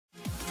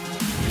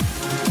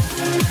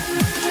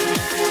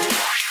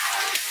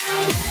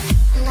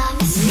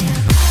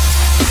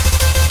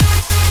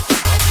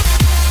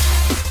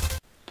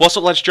What's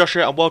up lads, Josh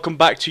here and welcome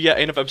back to yet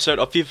another episode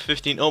of FIFA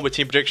 15 Ultimate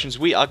Team Predictions.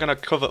 We are going to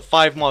cover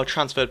 5 more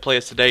transferred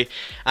players today,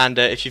 and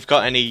if you've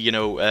got any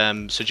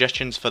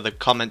suggestions for the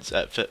comments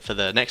for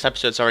the next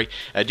episode,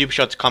 do be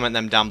sure to comment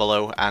them down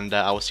below, and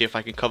I will see if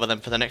I can cover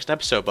them for the next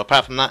episode. But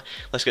apart from that,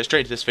 let's get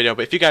straight into this video.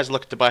 But if you guys are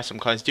looking to buy some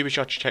coins, do be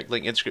sure to check the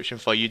link in the description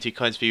for UT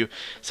coins for you,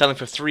 selling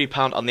for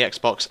 £3 on the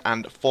Xbox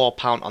and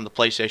 £4 on the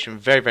PlayStation.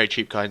 Very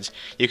cheap coins.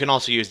 You can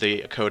also use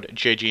the code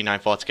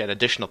JG94 to get an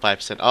additional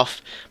 5%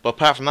 off. But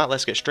apart from that,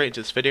 let's get straight into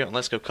this video and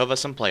let's go cover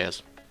some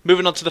players.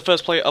 Moving on to the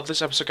first player of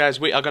this episode, guys,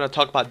 we are going to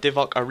talk about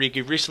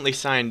Origi, recently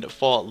signed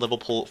for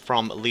Liverpool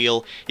from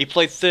Lille. He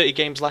played 30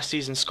 games last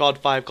season, scored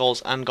 5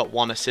 goals and got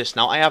 1 assist.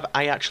 Now,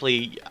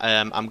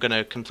 I'm going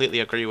to completely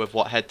agree with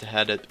what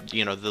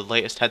the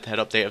latest head-to-head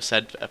update have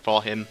said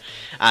for him,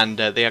 and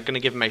they are going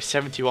to give him a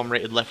 71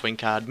 rated left wing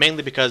card,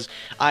 mainly because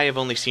I have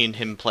only seen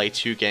him play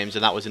 2 games,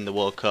 and that was in the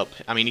World Cup.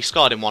 I mean, he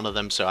scored in one of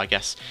them, so I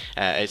guess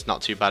it's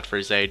not too bad for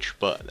his age,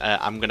 but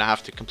I'm going to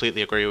have to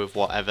completely agree with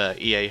whatever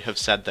EA have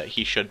said that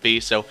he should be.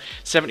 So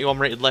 71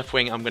 rated left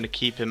wing, I'm going to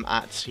keep him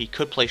at. He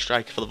could play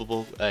striker for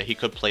Liverpool, he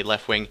could play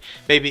left wing,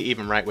 maybe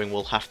even right wing,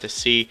 we'll have to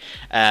see.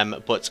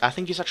 But I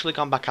think he's actually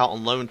gone back out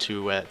on loan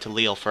to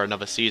Lille for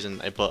another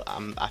season, but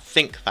I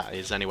think that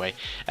is anyway.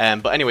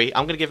 But anyway,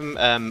 I'm going to give him,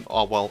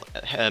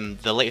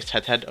 the latest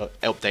head-to-head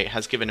update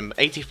has given him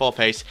 84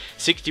 pace,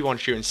 61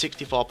 shooting,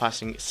 64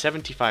 passing,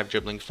 75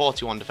 dribbling,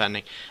 41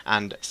 defending,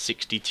 and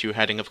 62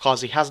 heading. Of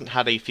course, he hasn't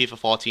had a FIFA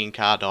 14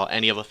 card or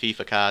any other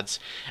FIFA cards,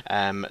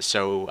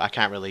 so I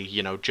can't really,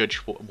 judge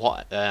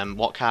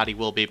what card he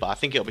will be, but I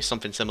think it'll be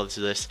something similar to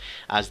this,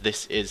 as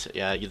this is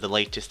the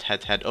latest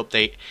head-to-head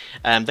update.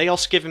 They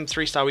also give him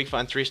 3-star weak foot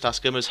and 3-star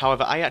skill moves.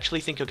 However, I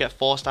actually think he'll get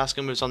 4-star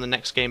skill moves on the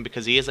next game,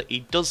 because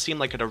he does seem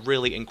like a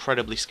really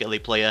incredibly skilly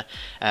player.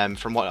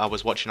 From what I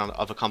was watching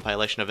of a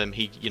compilation of him,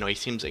 he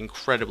seems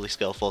incredibly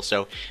skillful.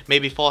 So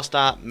maybe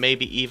 4-star,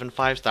 maybe even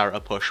 5-star at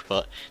a push,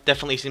 but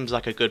definitely seems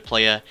like a good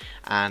player,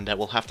 and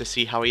we'll have to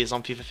see how he is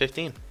on FIFA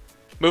 15.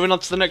 Moving on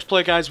to the next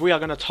player, guys, we are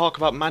going to talk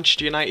about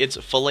Manchester United's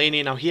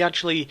Fellaini. Now, he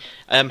actually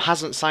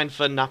hasn't signed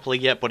for Napoli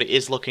yet, but it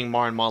is looking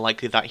more and more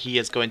likely that he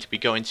is going to be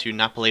going to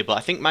Napoli. But I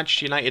think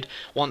Manchester United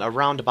want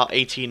around about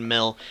 18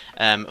 mil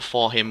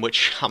for him,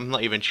 which I'm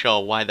not even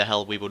sure why the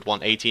hell we would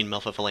want 18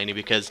 mil for Fellaini,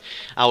 because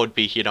I would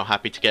be,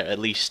 happy to get at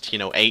least,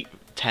 8,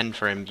 10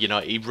 for him.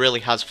 He really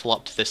has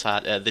flopped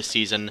this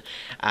season,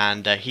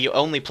 and he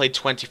only played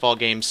 24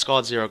 games,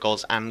 scored 0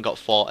 goals, and got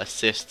 4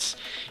 assists.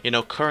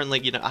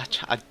 Currently,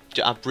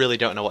 I really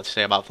don't know what to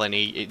say about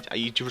Fellaini.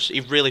 He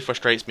really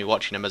frustrates me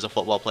watching him as a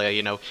football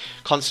player.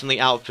 Constantly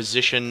out of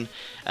position.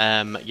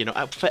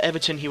 For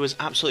Everton, he was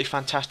absolutely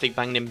fantastic,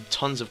 banging in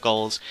tons of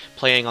goals,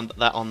 playing on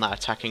that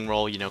attacking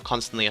role.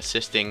 Constantly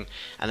assisting,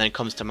 and then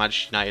comes to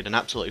Manchester United and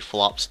absolutely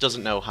flops.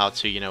 Doesn't know how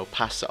to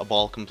pass a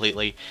ball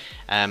completely.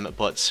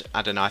 But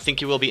I don't know. I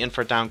think he will be in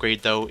for a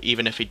downgrade though,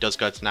 even if he does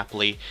go to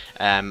Napoli.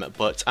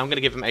 But I'm going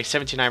to give him a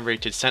 79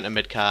 rated centre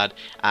mid card,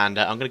 and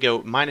I'm going to go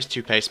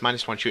 -2 pace,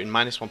 -1 shooting,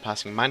 -1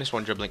 passing,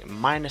 -1 dribbling,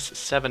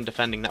 -7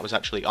 defending. That was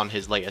actually on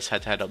his latest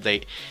head-to-head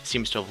update.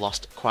 Seems to have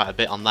lost quite a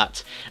bit on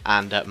that,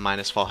 and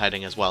 -4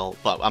 heading as well.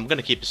 But I'm going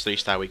to keep his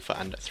 3-star weak foot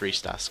and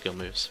 3-star skill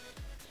moves.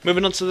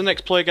 Moving on to the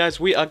next player, guys,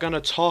 we are going to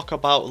talk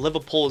about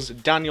Liverpool's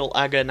Daniel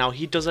Agger. Now,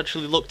 he does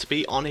actually look to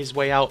be on his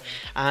way out,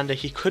 and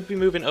he could be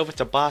moving over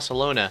to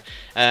Barcelona.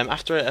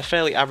 After a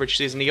fairly average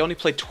season, he only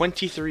played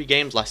 23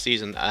 games last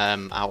season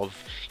out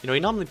of, he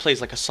normally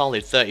plays like a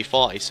solid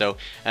 30-40, so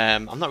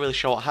I'm not really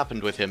sure what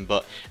happened with him,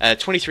 but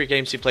 23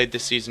 games he played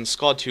this season,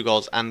 scored 2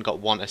 goals and got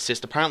 1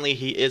 assist. Apparently,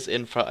 he is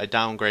in for a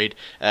downgrade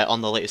on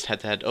the latest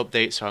head-to-head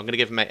update, so I'm going to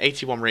give him an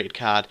 81 rated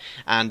card,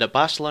 and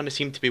Barcelona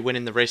seem to be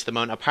winning the race at the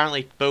moment.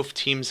 Apparently, both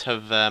teams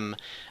have,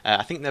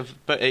 I think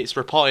it's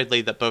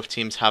reportedly that both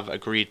teams have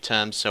agreed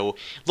terms, so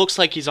looks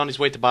like he's on his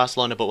way to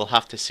Barcelona, but we'll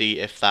have to see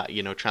if that,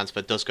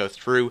 transfer does go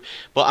through.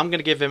 But I'm going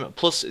to give him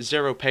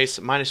 +0 pace,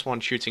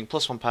 -1 shooting,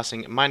 +1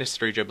 passing,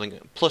 -3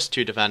 dribbling,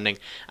 +2 defending,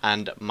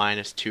 and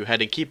 -2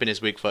 heading, keeping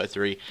his weak foot at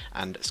 3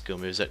 and skill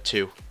moves at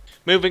 2.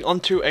 Moving on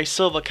to a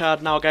silver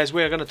card now, guys,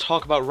 we are going to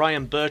talk about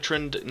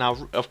Bertrand.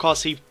 Now, of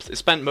course, he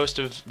spent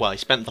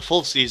the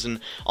full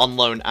season on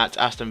loan at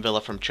Aston Villa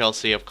from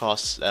Chelsea, of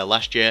course,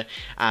 last year,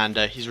 and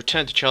he's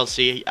returned to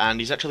Chelsea, and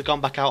he's actually gone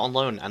back out on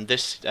loan, and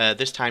this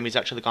time he's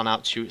actually gone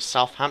out to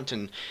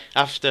Southampton.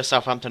 After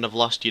Southampton have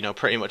lost,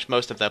 pretty much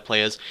most of their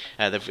players,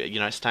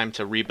 it's time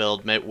to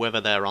rebuild,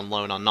 whether they're on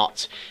loan or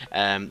not.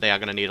 They are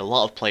going to need a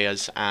lot of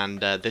players,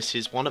 and this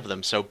is one of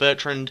them. So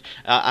Bertrand,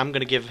 I'm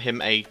going to give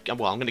him I'm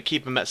going to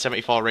keep him at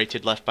 74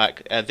 rated left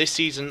back. This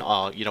season,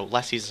 or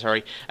last season,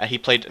 sorry, he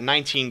played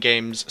 19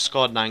 games,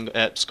 scored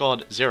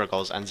 0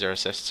 goals and 0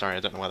 assists. Sorry, I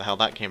don't know where the hell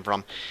that came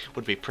from.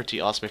 Would be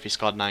pretty awesome if he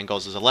scored 9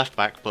 goals as a left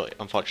back, but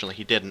unfortunately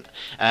he didn't.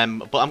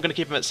 But I'm going to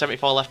keep him at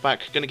 74 left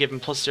back. Going to give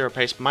him +0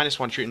 pace,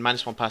 -1 shooting,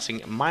 -1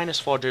 passing,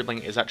 -4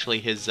 dribbling is actually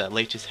his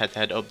latest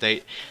head-to-head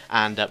update,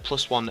 and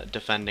 +1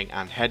 defending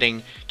and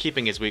heading,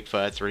 keeping his weak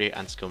foot at 3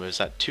 and skill moves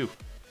at 2.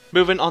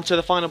 Moving on to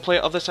the final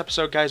player of this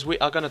episode, guys, we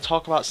are going to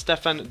talk about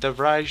Stefan de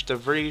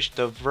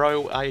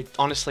Vrij. I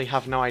honestly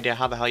have no idea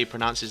how the hell you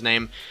pronounce his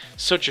name.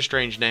 Such a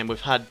strange name.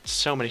 We've had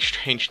so many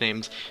strange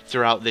names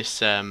throughout this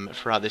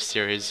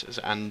series,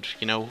 and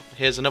you know,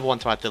 here's another one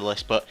to add to the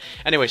list. But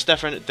anyway,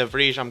 Stefan de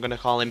Vrij, I'm going to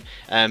call him.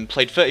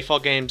 Played 34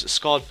 games,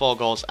 scored 4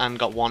 goals, and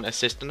got 1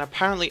 assist. And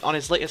apparently, on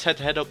his latest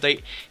head-to-head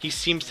update, he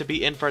seems to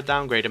be in for a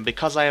downgrade. And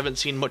because I haven't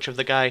seen much of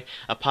the guy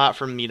apart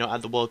from, you know,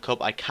 at the World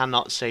Cup, I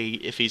cannot say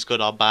if he's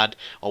good or bad,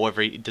 or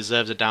whether he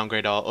deserves a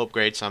downgrade or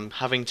upgrade, so I'm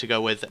having to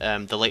go with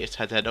the latest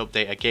head-to-head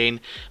update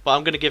again. But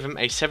I'm going to give him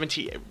a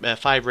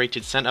 75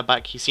 rated centre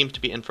back. He seems to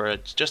be in for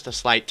just a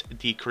slight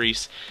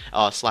decrease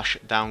slash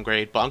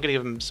downgrade, but I'm going to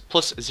give him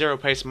plus 0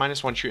 pace,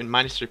 -1 shooting,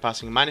 -3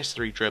 passing,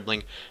 -3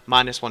 dribbling,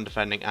 -1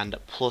 defending, and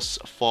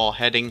 +4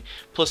 heading,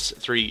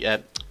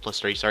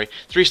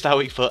 +3 star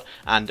weak foot,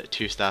 and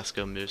 2-star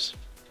skill moves.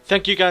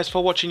 Thank you guys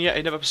for watching yet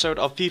another episode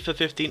of FIFA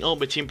 15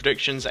 Ultimate Team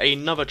Predictions.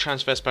 Another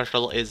transfer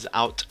special is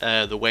out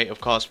the way, of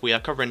course. We are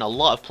covering a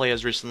lot of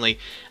players recently,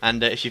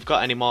 and if you've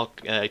got any more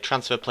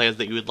transfer players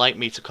that you would like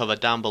me to cover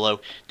down below,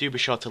 do be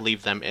sure to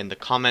leave them in the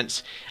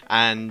comments.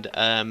 And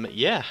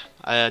yeah,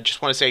 I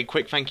just want to say a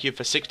quick thank you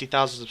for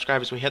 60,000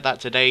 subscribers. We hit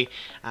that today,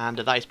 and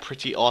that is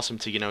pretty awesome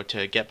to, you know,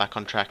 to get back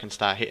on track and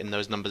start hitting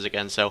those numbers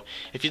again. So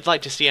if you'd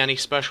like to see any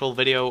special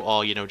video,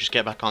 or you know, just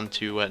get back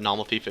onto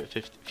normal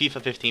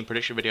FIFA 15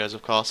 prediction videos,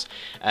 of course,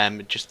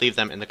 just leave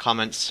them in the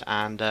comments.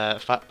 And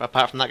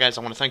apart from that, guys,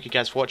 I want to thank you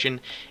guys for watching.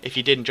 If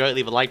you did enjoy it,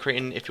 leave a like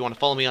rating. If you want to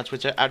follow me on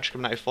Twitter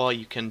 @Jacob94,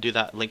 you can do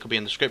that. Link will be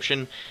in the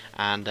description.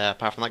 And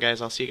apart from that, guys,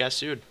 I'll see you guys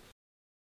soon.